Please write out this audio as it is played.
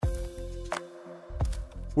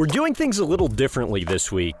We're doing things a little differently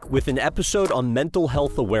this week with an episode on mental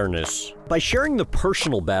health awareness. By sharing the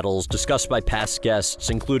personal battles discussed by past guests,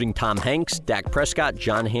 including Tom Hanks, Dak Prescott,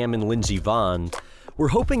 Jon Hamm, and Lindsey Vonn, we're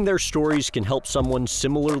hoping their stories can help someone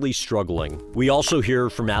similarly struggling. We also hear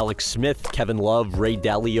from Alex Smith, Kevin Love, Ray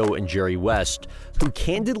Dalio, and Jerry West, who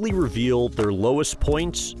candidly reveal their lowest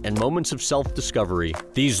points and moments of self-discovery.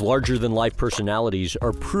 These larger-than-life personalities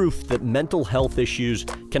are proof that mental health issues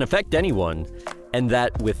can affect anyone, and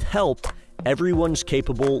that with help, everyone's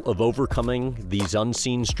capable of overcoming these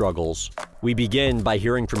unseen struggles. We begin by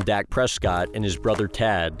hearing from Dak Prescott and his brother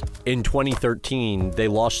Tad. In 2013, they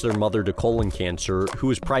lost their mother to colon cancer, who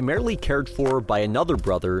was primarily cared for by another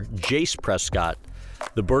brother, Jace Prescott.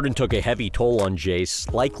 The burden took a heavy toll on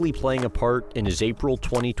Jace, likely playing a part in his April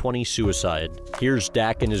 2020 suicide. Here's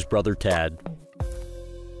Dak and his brother Tad.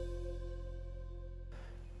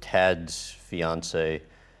 Tad's fiance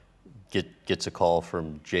gets a call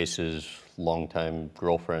from Jace's longtime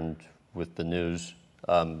girlfriend with the news.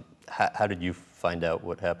 How did you find out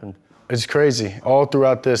what happened? It's crazy. All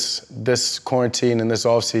throughout this quarantine and this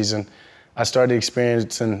off season, I started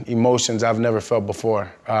experiencing emotions I've never felt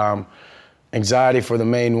before. Anxiety for the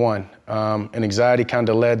main one, and anxiety kind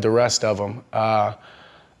of led the rest of them.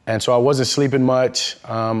 And so I wasn't sleeping much.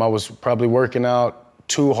 I was probably working out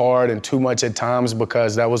too hard and too much at times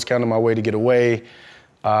because that was kind of my way to get away.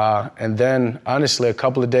 And then, honestly, a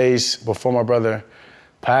couple of days before my brother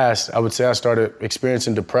passed, I would say I started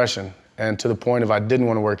experiencing depression, and to the point of I didn't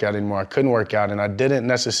want to work out anymore. I couldn't work out, and I didn't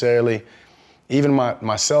necessarily even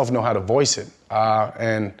myself know how to voice it. I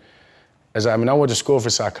went to school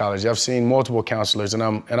for psychology. I've seen multiple counselors, and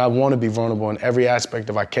I want to be vulnerable in every aspect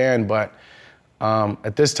if I can, but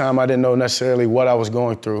at this time, I didn't know necessarily what I was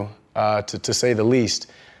going through, to say the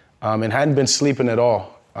least, and hadn't been sleeping at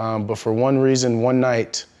all. But for one reason, one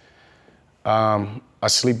night, I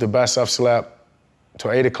sleep the best I've slept till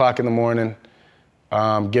 8 o'clock in the morning,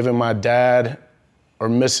 giving my dad, or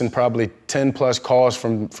missing probably 10 plus calls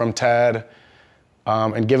from Tad,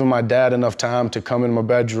 and giving my dad enough time to come in my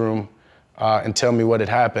bedroom and tell me what had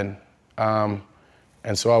happened. And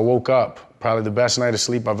so I woke up, probably the best night of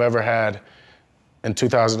sleep I've ever had in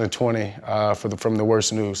 2020 from the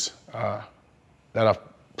worst news,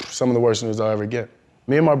 some of the worst news I'll ever get.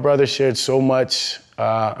 Me and my brother shared so much.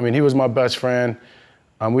 He was my best friend.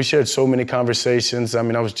 We shared so many conversations. I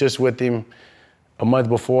was just with him a month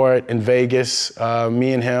before in Vegas,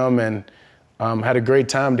 me and him, and had a great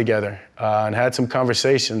time together and had some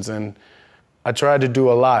conversations. And I tried to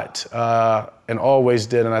do a lot and always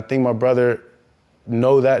did. And I think my brother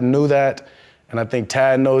knew that. And I think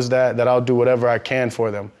Tad knows that I'll do whatever I can for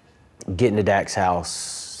them. Getting to Dak's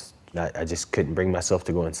house, I just couldn't bring myself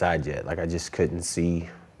to go inside yet. I just couldn't see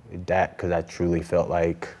Dak because I truly felt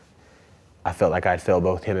like I'd failed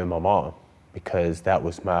both him and my mom, because that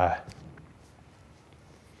was my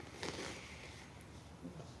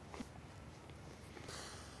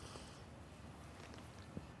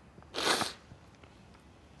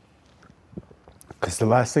because the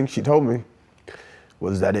last thing she told me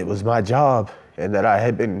was that it was my job and that I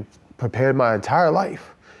had been prepared my entire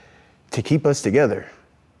life to keep us together.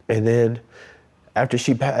 And then after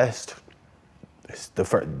she passed, the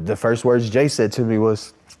first words Jay said to me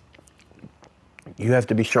was, "You have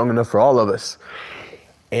to be strong enough for all of us."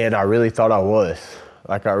 And I really thought I was.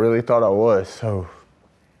 So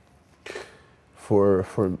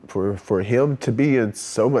for him to be in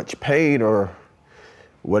so much pain or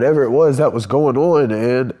whatever it was that was going on,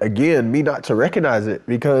 and again, me not to recognize it,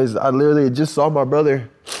 because I literally just saw my brother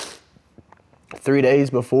 3 days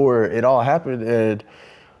before it all happened, and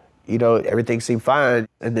everything seemed fine.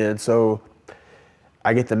 And then so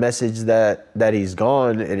I get the message that he's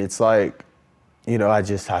gone, and it's like,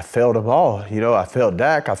 I failed them all. I failed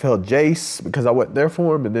Dak, I failed Jace because I wasn't there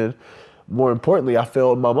for him, and then more importantly, I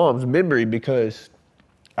failed my mom's memory because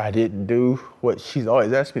I didn't do what she's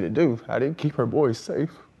always asked me to do. I didn't keep her boys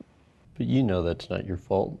safe. But that's not your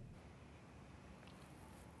fault.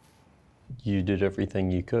 You did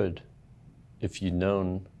everything you could. If you'd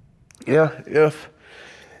known. Yeah,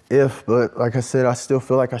 but like I said, I still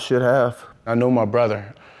feel like I should have. I know my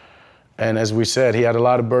brother, and as we said, he had a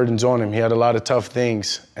lot of burdens on him. He had a lot of tough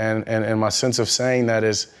things, and my sense of saying that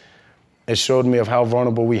is, it showed me of how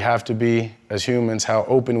vulnerable we have to be as humans, how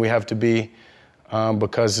open we have to be,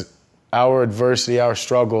 because our adversity, our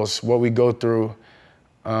struggles, what we go through,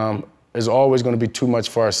 is always going to be too much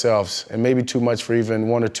for ourselves, and maybe too much for even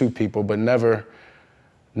one or two people, but never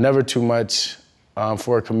too much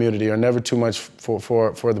for a community, or never too much for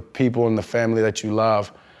the people and the family that you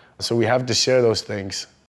love. So we have to share those things.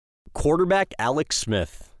 Quarterback Alex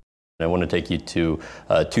Smith. I want to take you to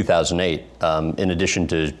 2008. In addition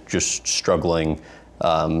to just struggling,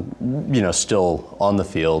 still on the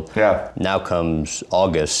field, now comes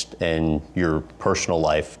August and your personal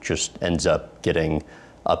life just ends up getting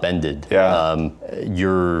upended.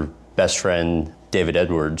 Your best friend, David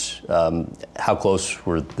Edwards, how close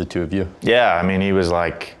were the two of you? Yeah, I mean, he was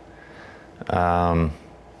like,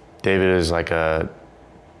 David is like a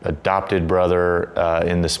adopted brother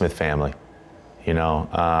in the Smith family.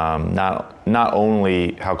 Not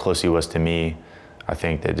only how close he was to me, I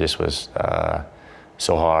think that just was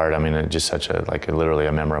so hard. I mean, just such literally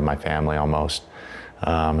a member of my family almost.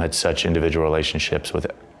 Had such individual relationships with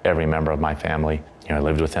every member of my family. I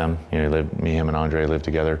lived with him. Me, him, and Andre lived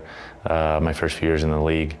together my first few years in the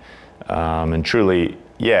league, and truly,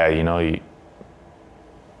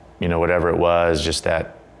 whatever it was, just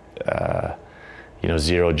that,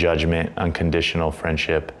 zero judgment, unconditional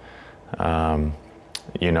friendship.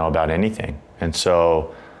 About anything. And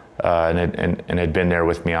so, and had been there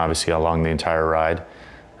with me obviously along the entire ride.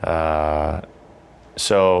 And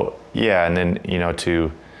then,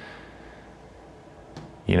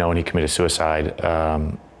 when he committed suicide,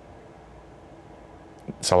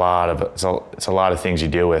 it's a lot of things you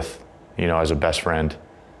deal with, as a best friend.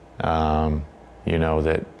 That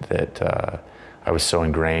I was so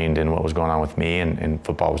ingrained in what was going on with me, and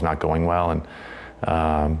football was not going well. And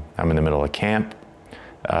I'm in the middle of camp,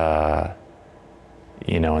 and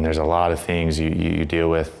there's a lot of things you deal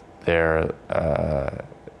with there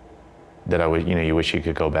that I would, you wish you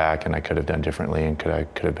could go back and I could have done differently and could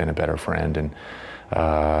have been a better friend. And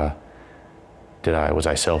was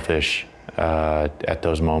I selfish at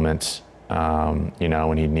those moments,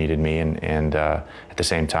 when he needed me, and at the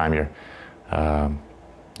same time you're,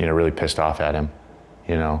 really pissed off at him,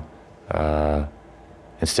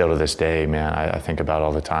 And still to this day, man, I think about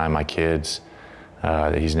all the time my kids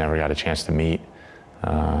that he's never got a chance to meet.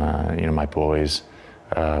 My boys,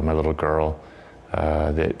 my little girl,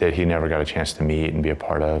 that he never got a chance to meet and be a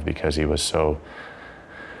part of because he was so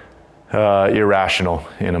irrational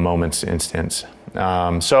in a moment's instance.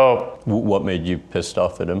 What made you pissed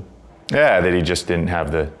off at him? Yeah, that he just didn't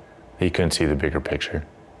have he couldn't see the bigger picture,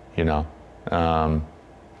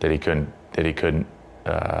 that he couldn't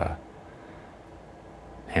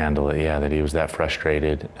handle it. Yeah, that he was that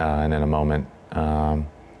frustrated, and in a moment,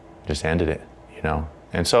 just ended it,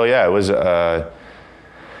 And so, yeah, it was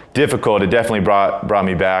difficult. It definitely brought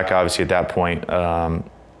me back. Obviously, at that point,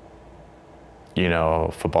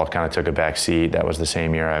 football kind of took a back seat. That was the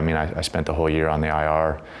same year. I mean, I spent the whole year on the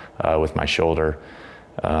IR with my shoulder,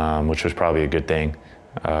 which was probably a good thing,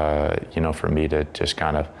 for me to just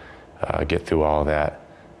kind of get through all of that.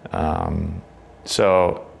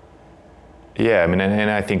 Yeah, I mean,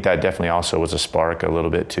 and I think that definitely also was a spark a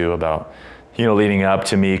little bit too about, leading up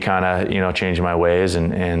to me kind of, changing my ways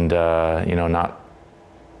and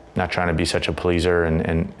not trying to be such a pleaser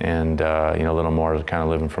and a little more kind of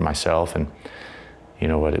living for myself and,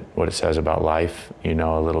 what it says about life, a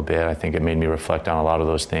little bit. I think it made me reflect on a lot of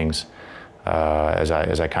those things as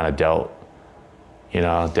I kind of dealt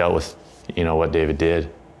with, what David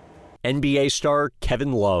did. NBA star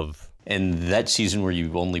Kevin Love. And that season where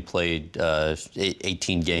you only played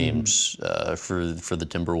 18 games for the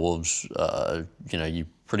Timberwolves, you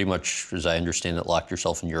pretty much, as I understand it, locked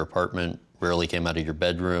yourself in your apartment, rarely came out of your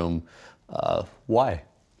bedroom. Why?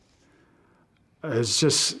 It's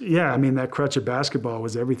just, that crutch of basketball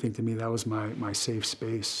was everything to me. That was my safe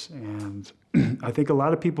space. And I think a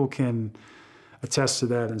lot of people can attest to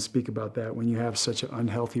that and speak about that when you have such an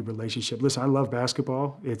unhealthy relationship. Listen, I love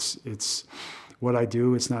basketball. It's what I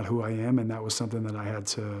do. It's not who I am, and that was something that I had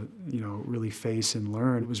to, really face and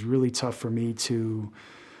learn. It was really tough for me to,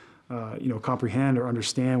 comprehend or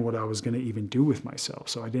understand what I was going to even do with myself.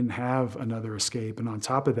 So I didn't have another escape. And on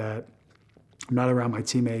top of that, I'm not around my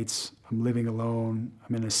teammates. I'm living alone.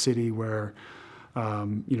 I'm in a city where,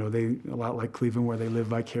 they a lot like Cleveland, where they live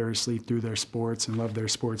vicariously through their sports and love their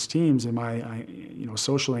sports teams. And my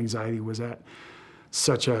social anxiety was at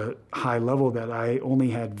such a high level that I only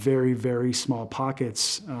had very, very small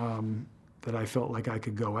pockets that I felt like I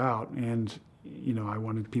could go out. And, I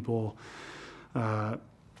wanted people, I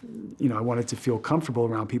wanted to feel comfortable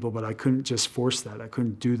around people, but I couldn't just force that. I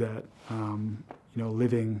couldn't do that,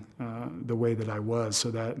 living the way that I was.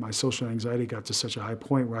 So that my social anxiety got to such a high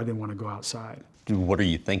point where I didn't want to go outside. What are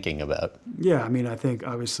you thinking about? Yeah, I think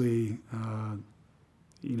obviously,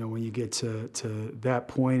 when you get to that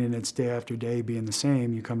point and it's day after day being the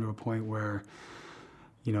same, you come to a point where,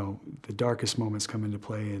 the darkest moments come into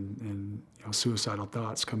play and suicidal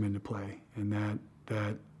thoughts come into play. And that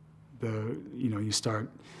you start,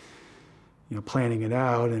 planning it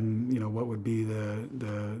out and, what would be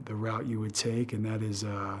the route you would take. And that is,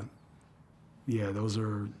 those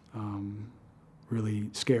are really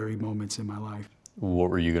scary moments in my life. What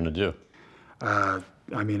were you going to do? I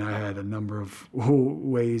had a number of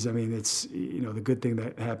ways. It's, the good thing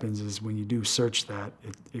that happens is when you do search that,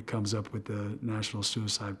 it comes up with the National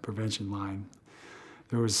Suicide Prevention Line.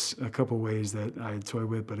 There was a couple ways that I had toyed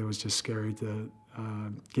with, but it was just scary to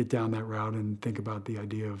get down that route and think about the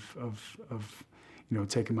idea of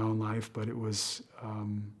taking my own life. But it was,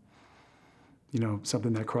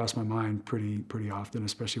 something that crossed my mind pretty often,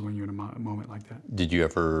 especially when you're in a moment like that. Did you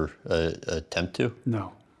ever attempt to?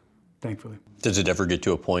 No, thankfully. Does it ever get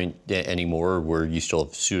to a point anymore where you still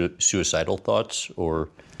have suicidal thoughts, or?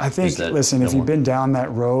 I think, listen, if you've been down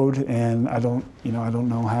that road, and I don't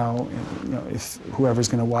know how, if whoever's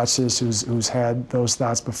going to watch this who's had those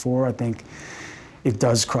thoughts before, I think it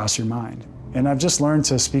does cross your mind. And I've just learned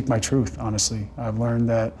to speak my truth, honestly. I've learned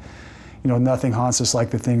that, nothing haunts us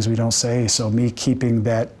like the things we don't say. So me keeping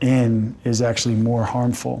that in is actually more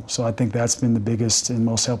harmful. So I think that's been the biggest and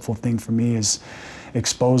most helpful thing for me, is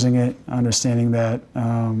exposing it, understanding that,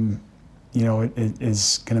 it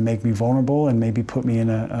is going to make me vulnerable and maybe put me in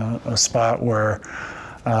a spot where,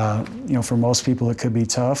 for most people it could be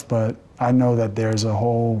tough, but I know that there's a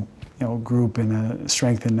whole, group and a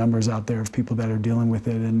strength in numbers out there of people that are dealing with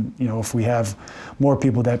it. And, if we have more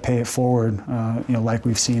people that pay it forward, like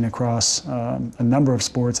we've seen across a number of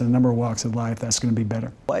sports and a number of walks of life, that's going to be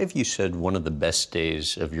better. Why have you said one of the best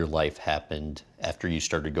days of your life happened after you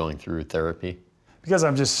started going through therapy? Because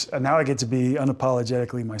now I get to be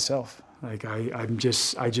unapologetically myself. Like I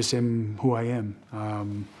just am who I am.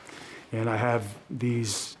 And I have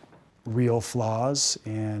these real flaws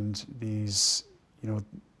and these,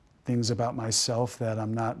 things about myself that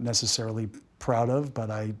I'm not necessarily proud of,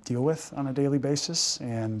 but I deal with on a daily basis.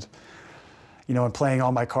 And, in playing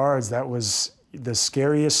all my cards, that was the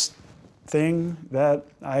scariest thing that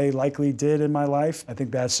I likely did in my life. I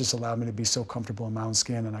think that's just allowed me to be so comfortable in my own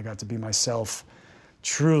skin, and I got to be myself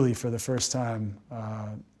truly for the first time,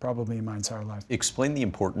 probably in my entire life. Explain the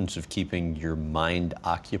importance of keeping your mind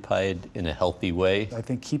occupied in a healthy way. I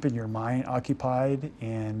think keeping your mind occupied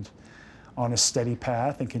and on a steady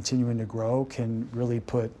path and continuing to grow can really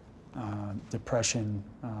put depression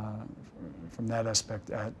from that aspect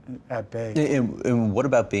at bay. And what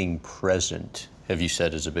about being present, have you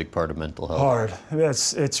said, is a big part of mental health? Hard.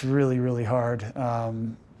 It's really, really hard.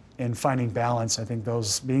 And finding balance, I think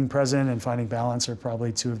being present and finding balance are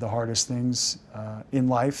probably two of the hardest things in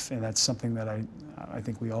life, and that's something that I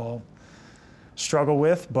think we all struggle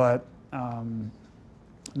with. But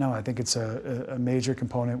no, I think it's a major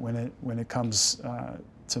component when it comes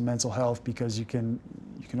to mental health, because you can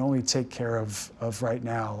only take care of right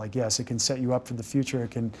now. Like, yes, it can set you up for the future.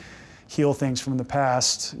 It can heal things from the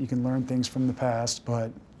past. You can learn things from the past,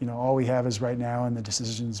 but all we have is right now and the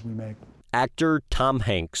decisions we make. Actor Tom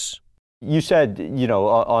Hanks. You said,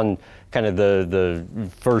 on kind of the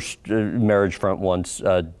first marriage front once,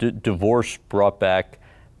 divorce brought back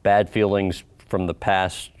bad feelings from the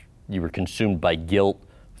past. You were consumed by guilt.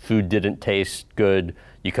 Food didn't taste good.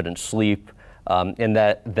 You couldn't sleep. And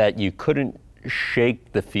that you couldn't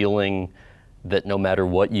shake the feeling that no matter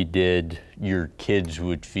what you did, your kids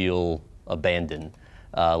would feel abandoned,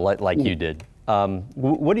 like you did.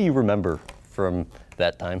 What do you remember from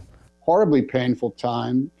that time? Horribly painful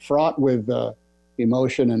time, fraught with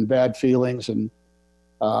emotion and bad feelings, and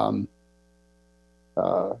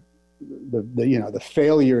the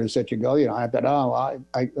failures that you go. I thought,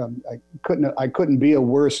 I couldn't be a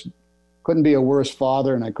worse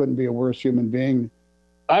father, and I couldn't be a worse human being.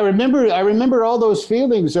 I remember all those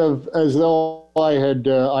feelings of as though I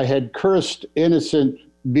had cursed innocent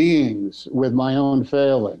beings with my own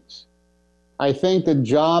failings. I think the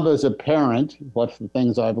job as a parent, what's the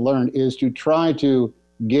things I've learned, is to try to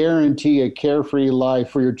guarantee a carefree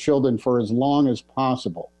life for your children for as long as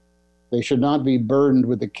possible. They should not be burdened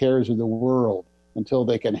with the cares of the world until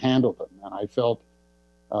they can handle them. And I felt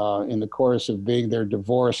in the course of being their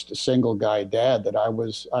divorced single guy dad that I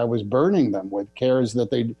was burdening them with cares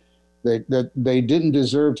that they didn't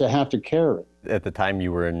deserve to have to carry. At the time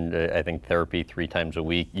you were in, I think, therapy 3 times a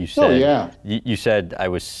week. You said, you said, I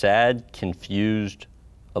was sad, confused,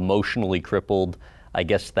 emotionally crippled. I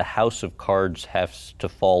guess the house of cards has to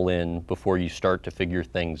fall in before you start to figure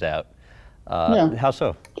things out. How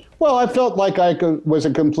so? Well, I felt like I was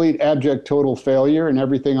a complete abject total failure, and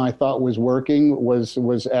everything I thought was working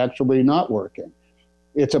was actually not working.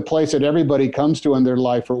 It's a place that everybody comes to in their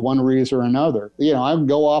life for one reason or another. I would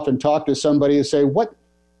go off and talk to somebody and say, what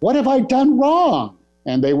have I done wrong?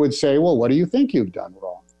 And they would say, well, what do you think you've done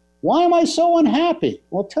wrong? Why am I so unhappy?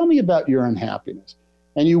 Well, tell me about your unhappiness.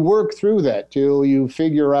 And you work through that till you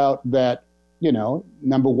figure out that, you know,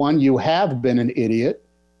 number one, you have been an idiot,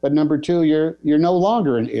 but number two, you're no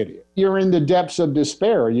longer an idiot. You're in the depths of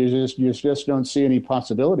despair. You just don't see any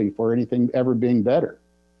possibility for anything ever being better.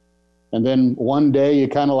 And then one day you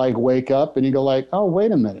kind of like wake up and you go like, oh,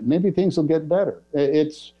 wait a minute, maybe things will get better.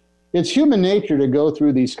 It's human nature to go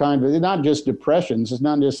through these kind of, not just depressions. It's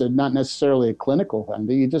not necessarily a clinical thing.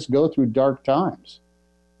 You just go through dark times.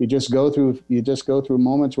 You just go through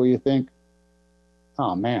moments where you think,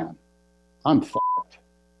 oh man, I'm fucked,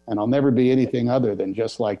 and I'll never be anything other than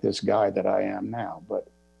just like this guy that I am now. But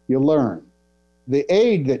you learn. The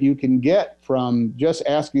aid that you can get from just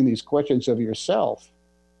asking these questions of yourself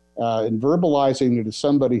and verbalizing it to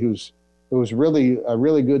somebody who's really a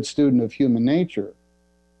really good student of human nature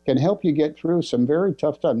can help you get through some very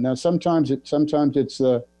tough times. Now, sometimes it's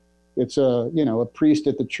a priest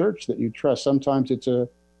at the church that you trust. Sometimes it's a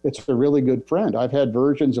really good friend. I've had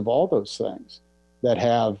versions of all those things that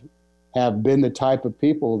have been the type of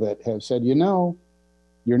people that have said, you know,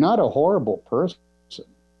 you're not a horrible person,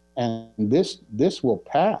 and this will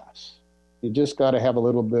pass. You just got to have a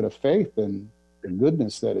little bit of faith in the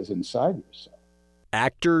goodness that is inside yourself.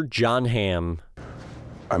 Actor Jon Hamm.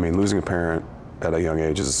 I mean, losing a parent at a young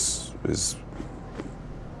age is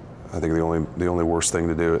I think the only worst thing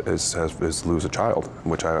to do is lose a child,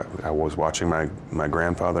 which I was watching my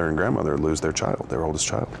grandfather and grandmother lose their child, their oldest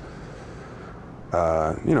child.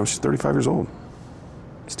 You know, she's 35 years old.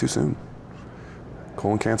 It's too soon.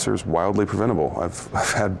 Colon cancer is wildly preventable.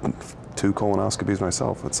 I've had 2 colonoscopies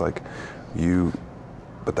myself. It's like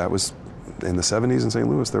but that was in the 70s in St.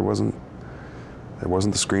 Louis. There wasn't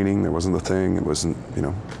the screening, there wasn't the thing, it wasn't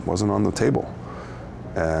on the table.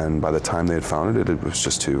 And by the time they had found it, it was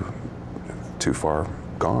just too far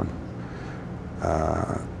gone.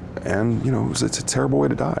 And you know, it's a terrible way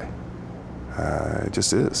to die. It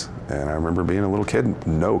just is. And I remember being a little kid,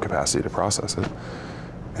 no capacity to process it.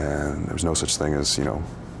 And there was no such thing as, you know,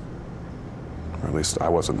 or at least I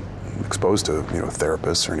wasn't exposed to, you know,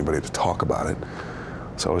 therapists or anybody to talk about it.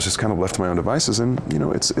 So I was just kind of left to my own devices. And, you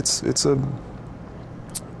know,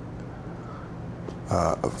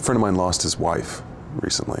 a friend of mine lost his wife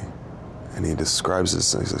recently, and he describes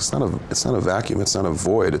this. He says, it's not a vacuum, it's not a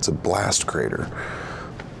void, it's a blast crater.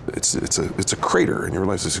 It's a crater, and your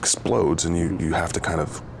life just explodes, and you have to kind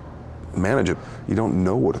of manage it. You don't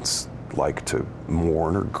know what it's like to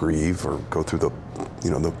mourn or grieve or go through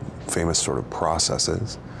the famous sort of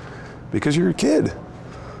processes, because you're a kid.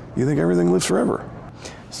 You think everything lives forever.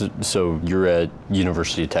 So you're at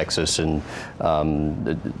University of Texas in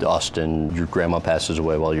Austin. Your grandma passes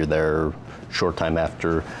away while you're there. Short time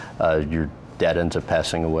after, your dad ends up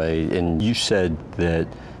passing away. And you said that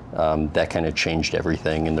that kind of changed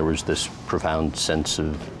everything, and there was this profound sense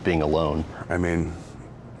of being alone. I mean,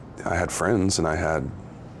 I had friends, and I had,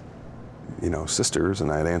 you know, sisters,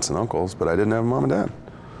 and I had aunts and uncles, but I didn't have mom and dad.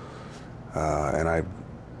 And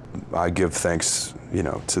I give thanks, you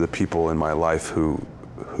know, to the people in my life who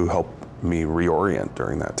helped me reorient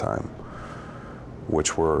during that time,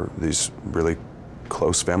 which were these really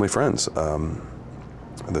close family friends.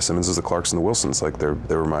 The Simmonses, the Clarks, and the Wilsons, like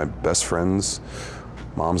they were my best friends,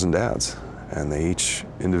 moms and dads. And they each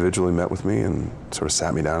individually met with me and sort of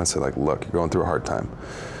sat me down and said, like, look, you're going through a hard time.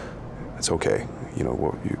 It's okay. You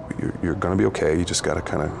know, you're gonna be okay. You just gotta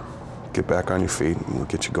kind of get back on your feet and we'll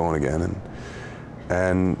get you going again.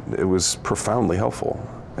 And it was profoundly helpful.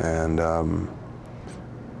 And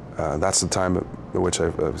that's the time at which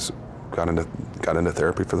I got into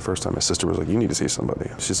therapy for the first time. My sister was like, "You need to see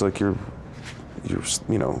somebody." She's like, "You're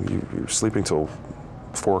sleeping till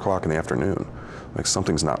 4 o'clock in the afternoon. Like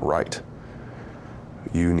something's not right.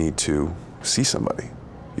 You need to see somebody.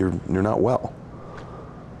 You're not well."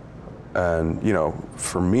 And you know,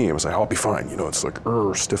 for me, it was like, "I'll be fine." You know, it's like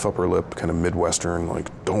stiff upper lip, kind of Midwestern.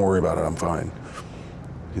 Like, don't worry about it. I'm fine.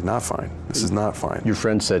 He's not fine. This is not fine. Your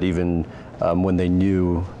friend said even when they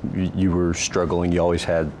knew you were struggling, you always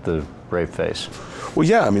had the brave face. Well,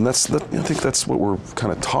 yeah. I mean, I think that's what we're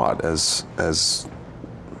kind of taught as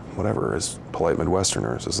whatever, as polite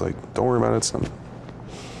Midwesterners. Is like, don't worry about it.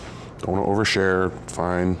 Don't want to overshare.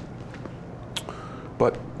 Fine.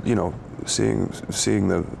 But you know, seeing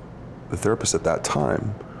the therapist at that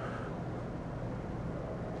time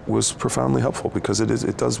was profoundly helpful, because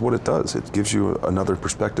it does what it does. It gives you another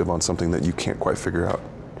perspective on something that you can't quite figure out.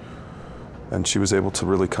 And she was able to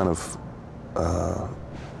really kind of,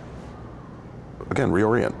 again,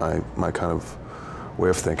 reorient my kind of way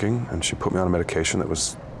of thinking. And she put me on a medication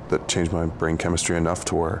that changed my brain chemistry enough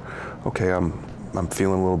to where, okay, I'm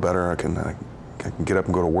feeling a little better. I can can get up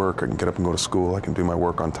and go to work. I can get up and go to school. I can do my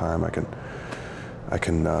work on time. I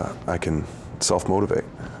can self-motivate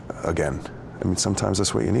again. I mean, sometimes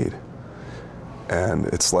that's what you need. And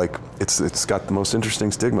it's like, it's got the most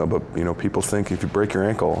interesting stigma, but you know, people think if you break your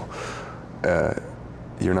ankle,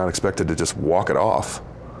 you're not expected to just walk it off.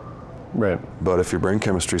 Right. But if your brain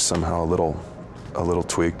chemistry is somehow a little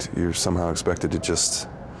tweaked, you're somehow expected to just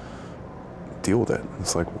deal with it.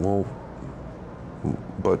 It's like, well,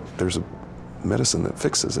 but there's a medicine that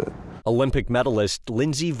fixes it. Olympic medalist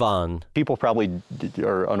Lindsey Vonn. People probably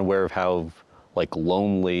are unaware of how like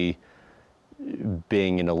lonely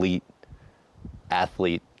being an elite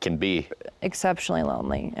athlete can be. Exceptionally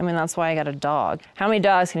lonely. I mean, that's why I got a dog. How many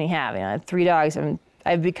dogs can you have? You know, I have 3 dogs, and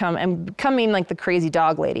I'm becoming like the crazy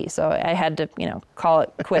dog lady. So I had to, you know, call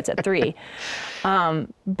it quits at 3.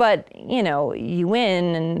 But you know, you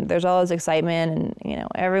win, and there's all this excitement, and you know,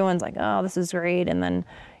 everyone's like, "Oh, this is great," and then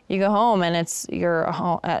you go home, and you're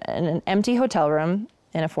in an empty hotel room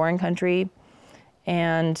in a foreign country,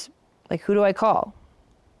 and like, who do I call?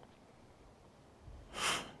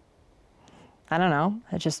 I don't know.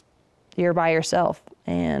 It's just, you're by yourself,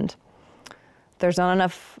 and there's not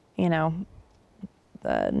enough, you know,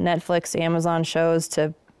 Netflix, Amazon shows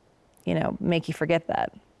to, you know, make you forget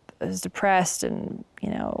that. I was depressed, and, you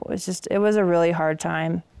know, it was a really hard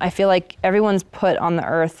time. I feel like everyone's put on the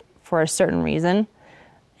earth for a certain reason,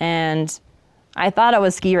 and I thought I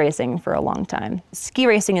was ski racing for a long time. Ski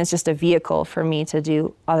racing is just a vehicle for me to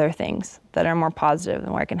do other things that are more positive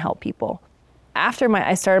and where I can help people. After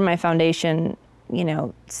I started my foundation, you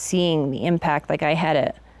know, seeing the impact, like I had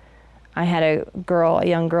a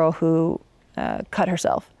young girl who cut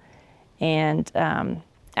herself, and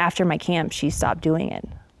after my camp, she stopped doing it,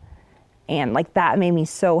 and like that made me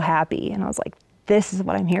so happy, and I was like, this is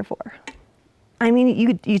what I'm here for. I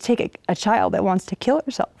mean, you take a child that wants to kill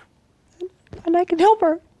herself, and I can help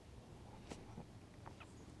her.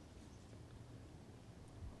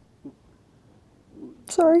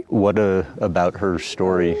 Sorry. What about her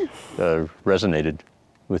story resonated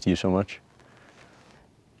with you so much?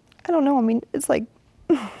 I don't know. I mean, it's like,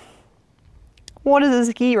 what does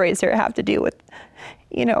a ski racer have to do with,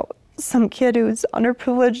 you know, some kid who's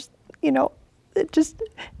underprivileged? You know, I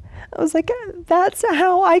was like, that's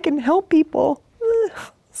how I can help people.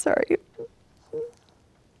 Sorry.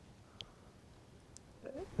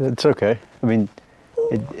 It's okay. I mean,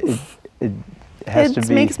 it has to be. It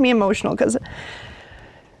makes me emotional because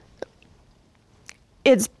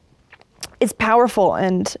it's powerful,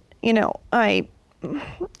 and you know, I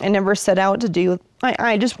never set out to do.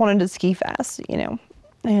 I just wanted to ski fast, you know,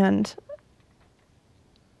 and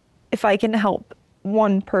if I can help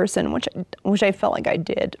one person, which I felt like I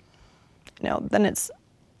did, you know, then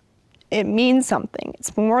it means something.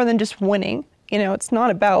 It's more than just winning. You know, it's not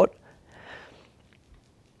about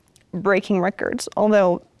breaking records,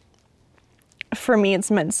 although for me it's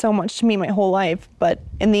meant so much to me my whole life. But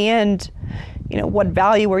in the end, you know, what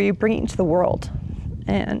value are you bringing to the world?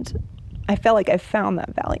 And I felt like I found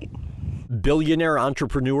that value. Billionaire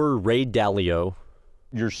entrepreneur Ray Dalio.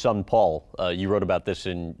 Your son, Paul, you wrote about this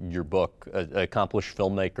in your book, accomplished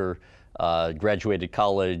filmmaker, graduated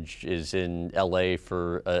college, is in LA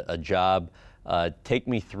for a job. Take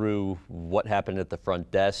me through what happened at the front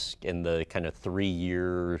desk and the kind of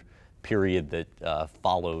 3-year period that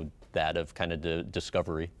followed that of kind of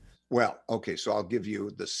discovery. Well, okay, so I'll give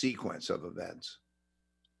you the sequence of events.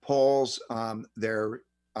 Paul's, they're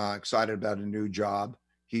excited about a new job.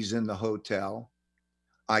 He's in the hotel.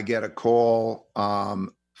 I get a call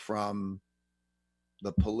from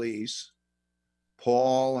the police.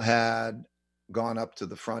 Paul had gone up to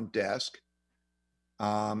the front desk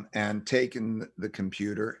and taken the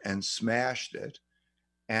computer and smashed it,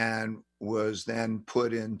 and was then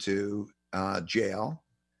put into jail.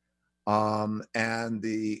 And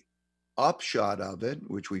the upshot of it,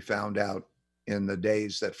 which we found out in the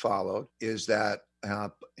days that followed, is that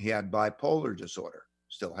he had bipolar disorder,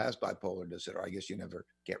 still has bipolar disorder. I guess you never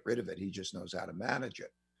get rid of it. He just knows how to manage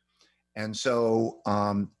it. And so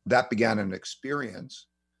that began an experience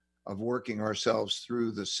of working ourselves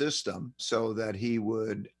through the system so that he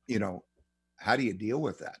would, you know, how do you deal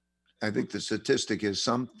with that? I think the statistic is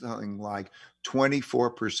something like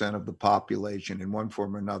 24% of the population in one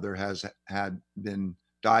form or another had been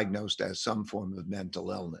diagnosed as some form of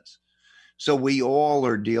mental illness. So we all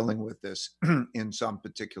are dealing with this in some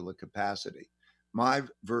particular capacity. My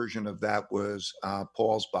version of that was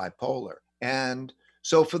Paul's bipolar. And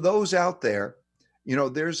so for those out there, you know,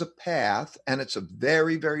 there's a path, and it's a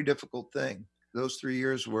very, very difficult thing. Those 3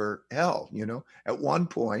 years were hell, you know. At one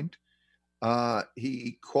point,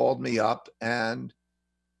 he called me up and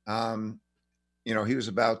he was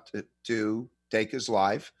about to take his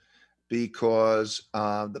life because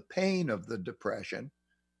the pain of the depression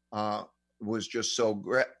was just so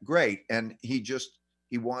great. And he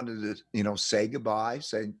wanted to, say goodbye,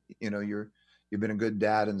 say, you've been a good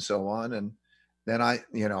dad and so on. And then I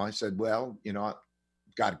said, well, I've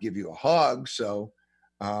got to give you a hug. So,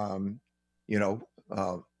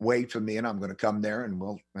 wait for me and I'm going to come there and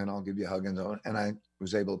I'll give you a hug and so on. And I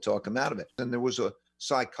was able to talk him out of it. And there was a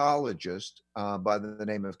psychologist by the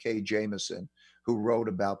name of Kay Jamison who wrote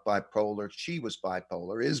about bipolar. She was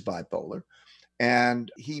bipolar, is bipolar.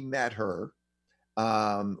 And he met her.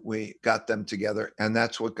 We got them together, and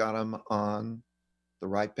that's what got him on the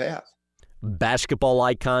right path. Basketball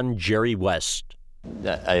icon Jerry West.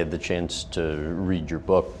 I had the chance to read your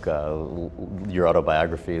book, your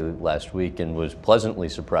autobiography last week, and was pleasantly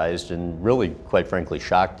surprised and really, quite frankly,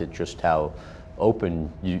 shocked at just how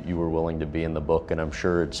open you were willing to be in the book. And I'm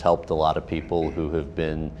sure it's helped a lot of people who have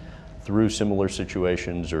been through similar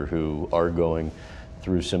situations or who are going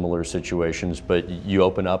through similar situations. But you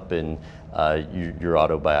open up in your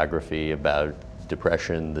autobiography about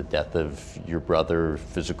depression, the death of your brother,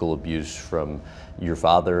 physical abuse from your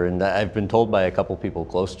father. And I've been told by a couple people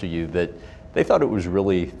close to you that they thought it was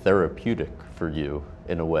really therapeutic for you,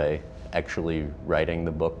 in a way, actually writing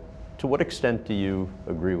the book. To what extent do you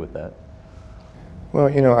agree with that? Well,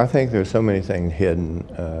 I think there's so many things hidden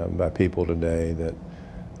by people today that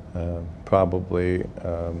probably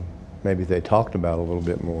maybe they talked about a little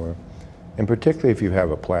bit more, and particularly if you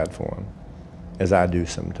have a platform, as I do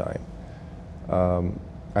sometimes.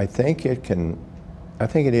 I think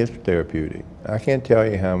it is therapeutic. I can't tell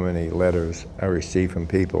you how many letters I receive from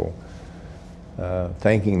people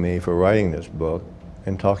thanking me for writing this book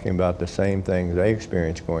and talking about the same things they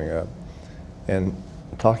experienced growing up and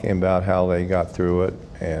talking about how they got through it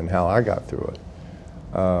and how I got through it.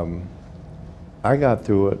 I got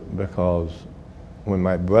through it because when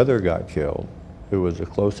my brother got killed, who was the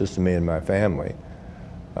closest to me and my family,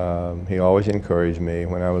 he always encouraged me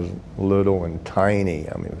when I was little and tiny.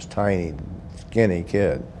 I mean, it was tiny, skinny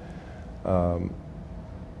kid. When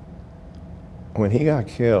he got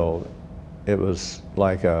killed, it was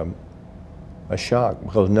like a shock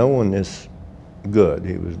because no one is good.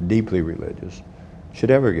 He was deeply religious,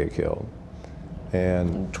 should ever get killed.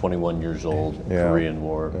 And 21 years old, yeah, Korean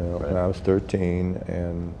War. Right. When I was 13,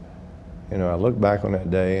 and I look back on that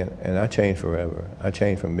day, and I changed forever. I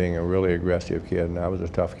changed from being a really aggressive kid, and I was a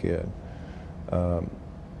tough kid.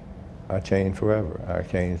 I changed forever. I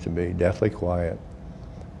changed to be deathly quiet,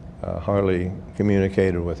 hardly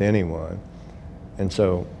communicated with anyone. And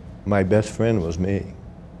so my best friend was me.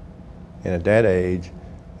 And at that age,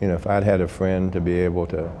 if I'd had a friend to be able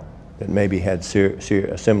to, that maybe had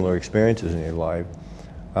similar experiences in your life,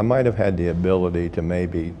 I might have had the ability to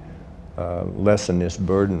maybe lessen this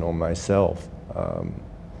burden on myself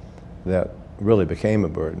that really became a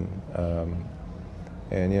burden.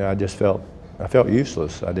 And I just felt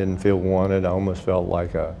useless. I didn't feel wanted. I almost felt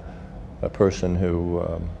like a person who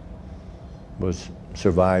was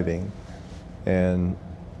surviving. And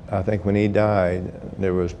I think when he died,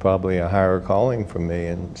 there was probably a higher calling for me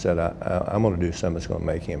and said, I'm going to do something that's going to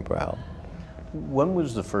make him proud. When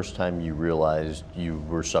was the first time you realized you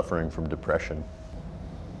were suffering from depression?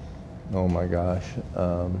 Oh my gosh.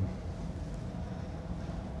 I'm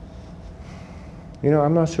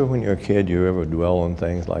not sure when you're a kid you ever dwell on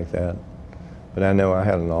things like that, but I know I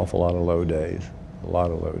had an awful lot of low days,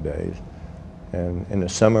 And in the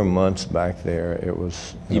summer months back there, it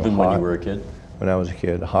was even hot. When you were a kid? When I was a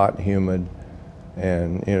kid, hot, humid,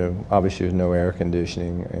 and obviously there's no air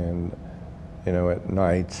conditioning, and at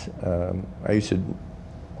nights, I used to,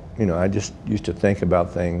 I just used to think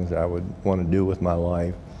about things I would want to do with my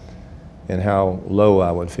life, and how low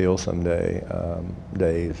I would feel some days,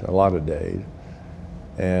 a lot of days.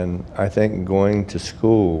 And I think going to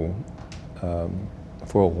school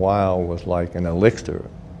for a while was like an elixir.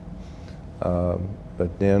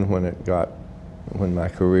 But then when my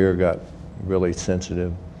career got really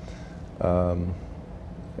sensitive,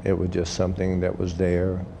 it was just something that was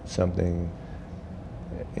there, something,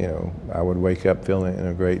 I would wake up feeling in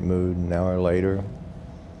a great mood, an hour later,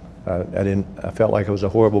 I felt like I was a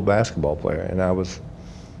horrible basketball player, and I was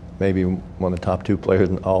maybe one of the top 2 players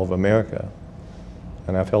in all of America.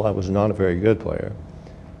 And I felt I was not a very good player.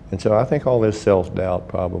 And so I think all this self-doubt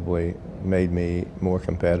probably made me more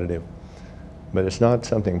competitive. But it's not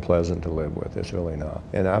something pleasant to live with, it's really not.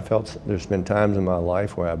 And I felt there's been times in my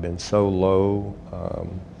life where I've been so low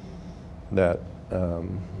that,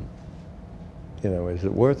 is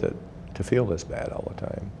it worth it to feel this bad all the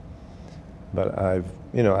time? But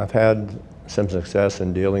I've had some success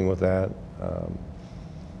in dealing with that.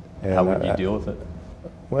 How would you deal with it?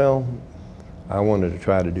 Well, I wanted to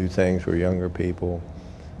try to do things for younger people.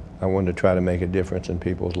 I wanted to try to make a difference in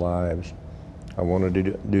people's lives. I wanted to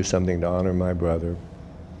do something to honor my brother.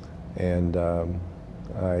 And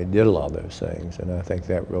I did a lot of those things, and I think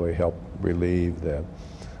that really helped relieve that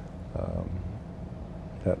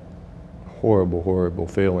horrible, horrible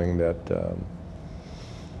feeling that,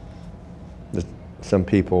 that some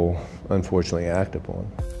people unfortunately act upon.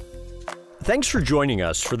 Thanks for joining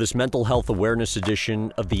us for this mental health awareness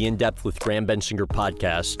edition of the In Depth with Graham Bensinger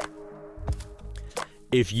podcast.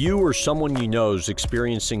 If you or someone you know is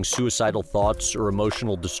experiencing suicidal thoughts or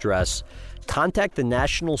emotional distress, contact the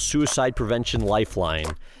National Suicide Prevention Lifeline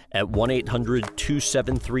at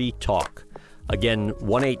 1-800-273-TALK. Again,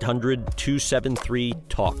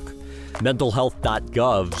 1-800-273-TALK.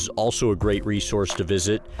 Mentalhealth.gov's also a great resource to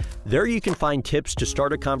visit. There you can find tips to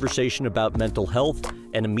start a conversation about mental health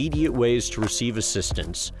and immediate ways to receive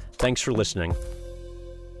assistance. Thanks for listening.